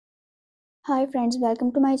Hi friends,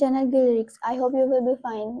 welcome to my channel Lyrics. I hope you will be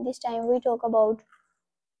fine. This time we talk about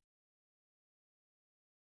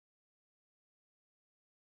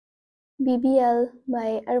BBL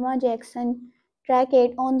by Arma Jackson, track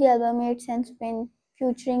 8 on the album Made Sense Spin,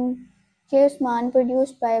 featuring Josman,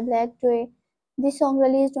 produced by Black Joy. This song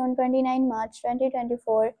released on 29 March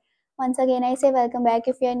 2024. Once again, I say welcome back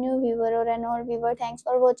if you are a new viewer or an old viewer. Thanks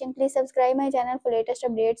for watching. Please subscribe my channel for latest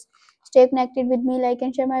updates. Stay connected with me, like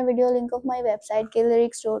and share my video. Link of my website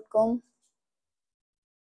killlyrics.com.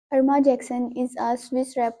 Arma Jackson is a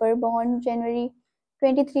Swiss rapper born January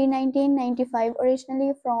 23, 1995,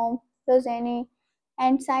 originally from Lausanne,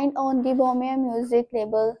 and signed on the Bohemia music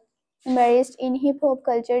label. Embraced in hip hop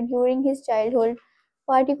culture during his childhood,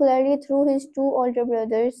 particularly through his two older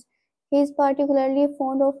brothers. He is particularly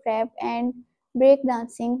fond of rap and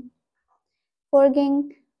breakdancing,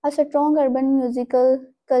 forging a strong urban musical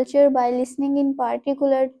culture by listening in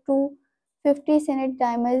particular to 50 Cent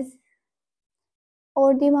Diamonds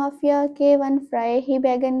or the Mafia K1 Fry. He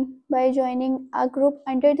began by joining a group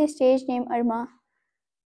under the stage name Arma.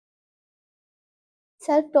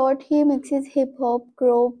 Self-taught, he mixes hip-hop,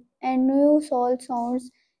 groove, and new soul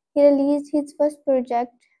sounds. He released his first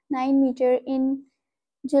project, 9 Meter, in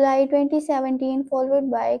July 2017,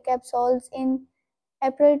 followed by Capsules in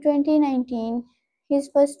April 2019.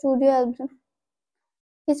 His first studio album,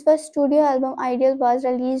 his first studio album Ideal, was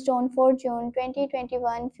released on 4 June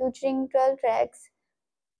 2021, featuring 12 tracks.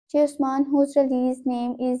 Josman, whose release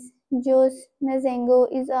name is Jos Nazengo,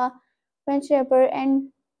 is a French rapper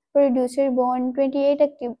and producer born 28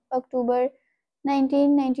 October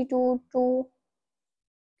 1992 to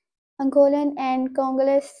Angolan and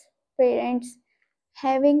Congolese parents,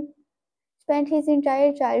 having spent his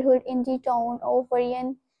entire childhood in the town of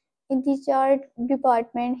Varian in the chart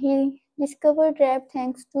department. He discovered rap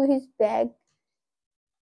thanks to his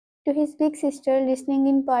big sister, listening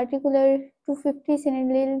in particular to 50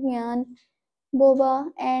 Cent, Lil Wayne, Boba,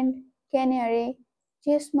 and Canary.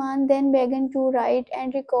 Jisman then began to write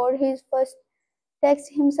and record his first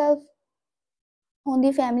text himself on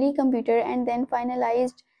the family computer and then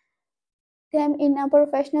finalized them in a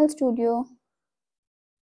professional studio.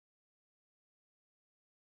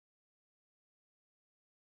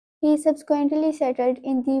 He subsequently settled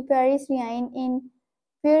in the Paris region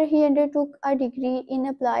where he undertook a degree in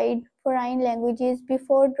applied foreign languages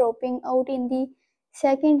before dropping out in the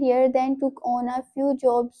second year, then took on a few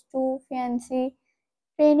jobs to fancy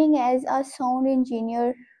training as a sound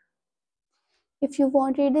engineer. If you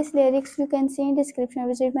want to read these lyrics, you can see in description.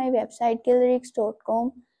 Visit my website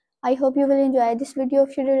killlyrics.com. I hope you will enjoy this video.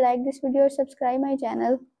 If you do like this video, subscribe my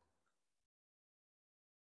channel.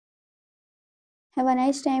 Have a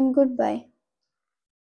nice time. Goodbye.